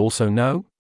 But also no?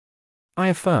 I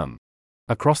affirm.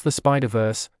 Across the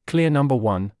Spider-Verse, Clear Number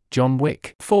 1, John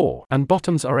Wick 4, and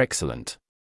Bottoms are excellent.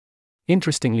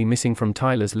 Interestingly missing from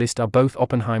Tyler's list are both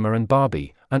Oppenheimer and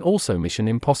Barbie, and also Mission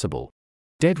Impossible.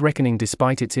 Dead Reckoning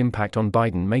despite its impact on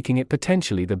Biden making it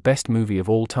potentially the best movie of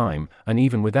all time, and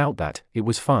even without that, it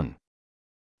was fun.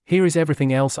 Here is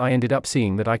everything else I ended up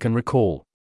seeing that I can recall.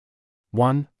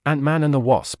 1. Ant-Man and the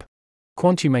Wasp.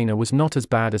 Quantumania was not as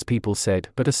bad as people said,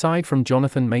 but aside from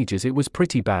Jonathan Majors it was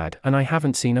pretty bad and I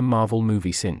haven't seen a Marvel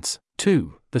movie since.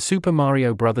 2. The Super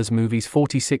Mario Bros. Movie's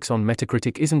 46 on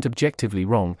Metacritic isn't objectively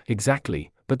wrong,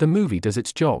 exactly, but the movie does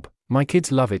its job. My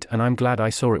kids love it and I'm glad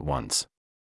I saw it once.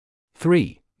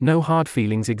 3. No Hard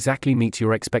Feelings exactly meets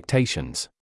your expectations.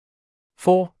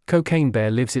 4. Cocaine Bear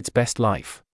lives its best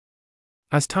life.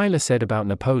 As Tyler said about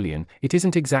Napoleon, it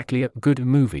isn't exactly a good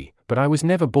movie, but I was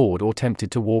never bored or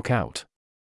tempted to walk out.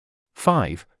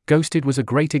 5. Ghosted was a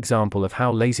great example of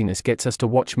how laziness gets us to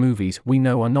watch movies we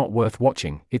know are not worth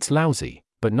watching. It's lousy,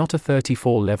 but not a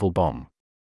 34-level bomb.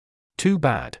 Too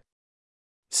bad.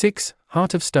 6.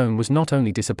 Heart of Stone was not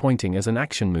only disappointing as an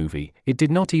action movie, it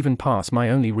did not even pass my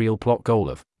only real plot goal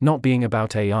of not being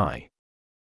about AI.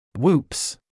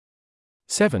 Whoops.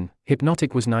 7.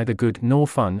 Hypnotic was neither good nor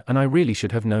fun and I really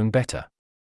should have known better.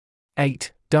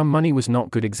 8. Dumb Money was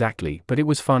not good exactly, but it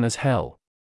was fun as hell.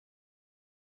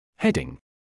 Heading: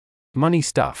 Money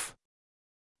Stuff.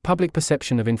 Public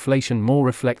perception of inflation more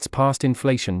reflects past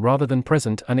inflation rather than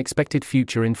present and expected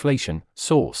future inflation.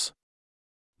 Source.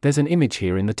 There's an image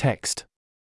here in the text.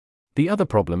 The other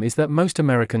problem is that most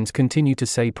Americans continue to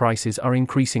say prices are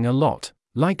increasing a lot,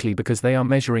 likely because they are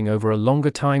measuring over a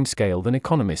longer time scale than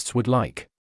economists would like.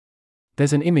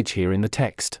 There's an image here in the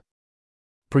text.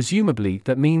 Presumably,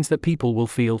 that means that people will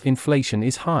feel inflation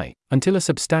is high, until a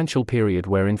substantial period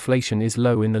where inflation is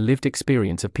low in the lived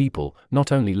experience of people,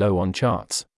 not only low on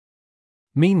charts.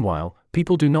 Meanwhile,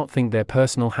 people do not think their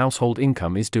personal household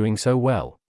income is doing so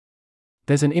well.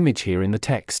 There's an image here in the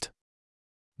text.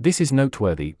 This is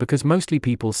noteworthy because mostly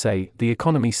people say, the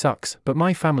economy sucks, but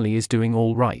my family is doing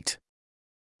all right.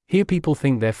 Here people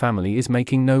think their family is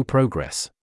making no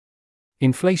progress.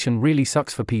 Inflation really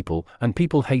sucks for people, and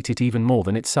people hate it even more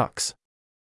than it sucks.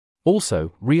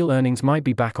 Also, real earnings might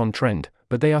be back on trend,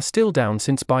 but they are still down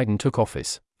since Biden took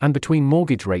office, and between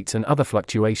mortgage rates and other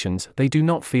fluctuations, they do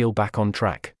not feel back on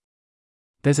track.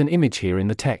 There's an image here in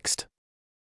the text.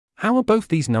 How are both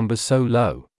these numbers so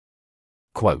low?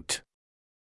 Quote.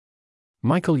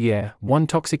 Michael Year, one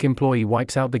toxic employee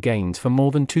wipes out the gains for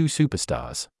more than 2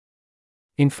 superstars.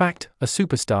 In fact, a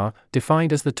superstar,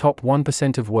 defined as the top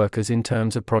 1% of workers in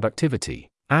terms of productivity,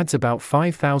 adds about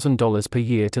 $5,000 per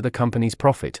year to the company's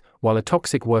profit, while a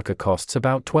toxic worker costs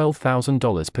about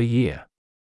 $12,000 per year.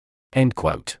 End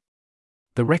quote.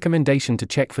 The recommendation to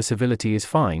check for civility is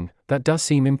fine, that does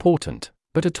seem important,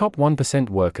 but a top 1%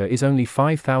 worker is only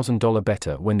 $5,000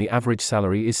 better when the average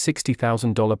salary is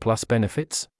 $60,000 plus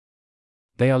benefits?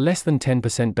 They are less than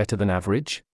 10% better than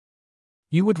average?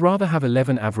 You would rather have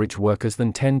 11 average workers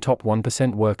than 10 top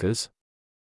 1% workers?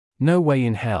 No way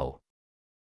in hell.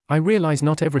 I realize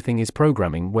not everything is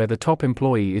programming where the top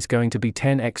employee is going to be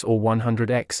 10x or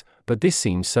 100x, but this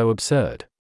seems so absurd.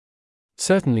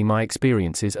 Certainly my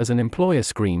experiences as an employer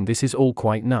scream this is all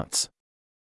quite nuts.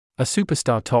 A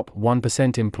superstar top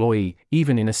 1% employee,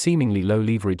 even in a seemingly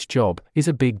low-leverage job, is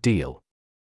a big deal.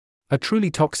 A truly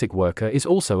toxic worker is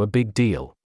also a big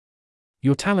deal.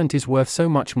 Your talent is worth so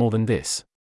much more than this.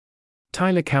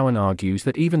 Tyler Cowen argues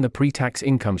that even the pre-tax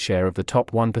income share of the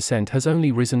top 1% has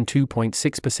only risen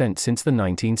 2.6% since the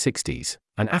 1960s,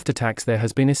 and after tax there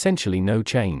has been essentially no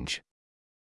change.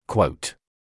 Quote.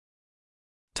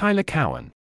 Tyler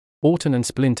Cowen. Orton and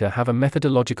Splinter have a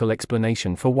methodological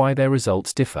explanation for why their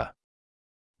results differ.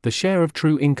 The share of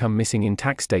true income missing in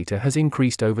tax data has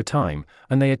increased over time,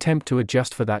 and they attempt to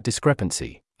adjust for that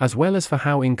discrepancy, as well as for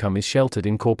how income is sheltered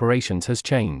in corporations has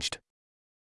changed.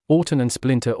 Orton and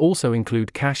Splinter also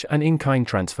include cash and in-kind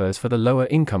transfers for the lower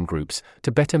income groups,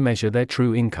 to better measure their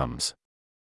true incomes.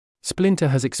 Splinter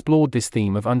has explored this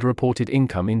theme of underreported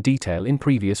income in detail in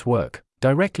previous work,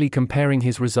 directly comparing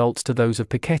his results to those of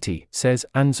Piketty, says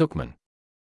Ann Zuckman.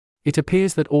 It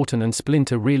appears that Orton and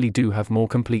Splinter really do have more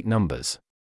complete numbers.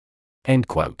 End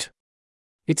quote.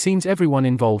 It seems everyone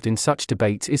involved in such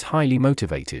debates is highly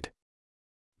motivated.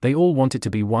 They all want it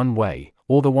to be one way,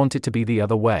 or they want it to be the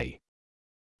other way.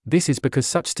 This is because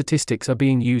such statistics are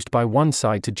being used by one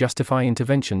side to justify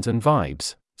interventions and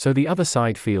vibes, so the other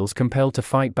side feels compelled to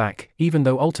fight back, even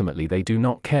though ultimately they do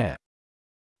not care.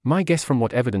 My guess from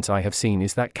what evidence I have seen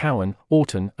is that Cowen,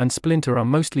 Orton, and Splinter are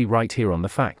mostly right here on the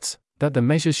facts, that the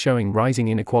measures showing rising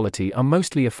inequality are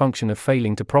mostly a function of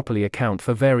failing to properly account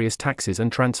for various taxes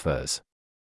and transfers.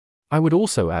 I would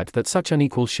also add that such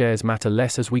unequal shares matter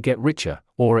less as we get richer,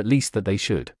 or at least that they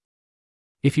should.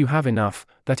 If you have enough,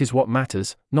 that is what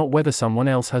matters, not whether someone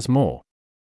else has more.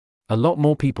 A lot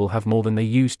more people have more than they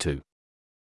used to.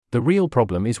 The real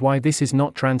problem is why this is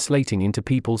not translating into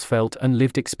people's felt and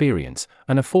lived experience,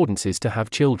 and affordances to have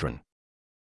children.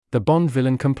 The Bond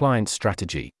Villain Compliance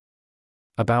Strategy.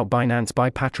 About Binance by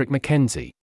Patrick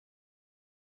McKenzie.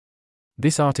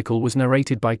 This article was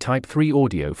narrated by Type 3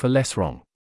 Audio for Less Wrong.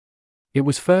 It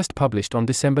was first published on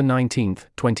December 19,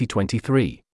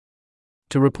 2023.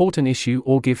 To report an issue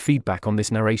or give feedback on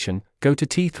this narration, go to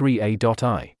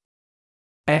t3a.is.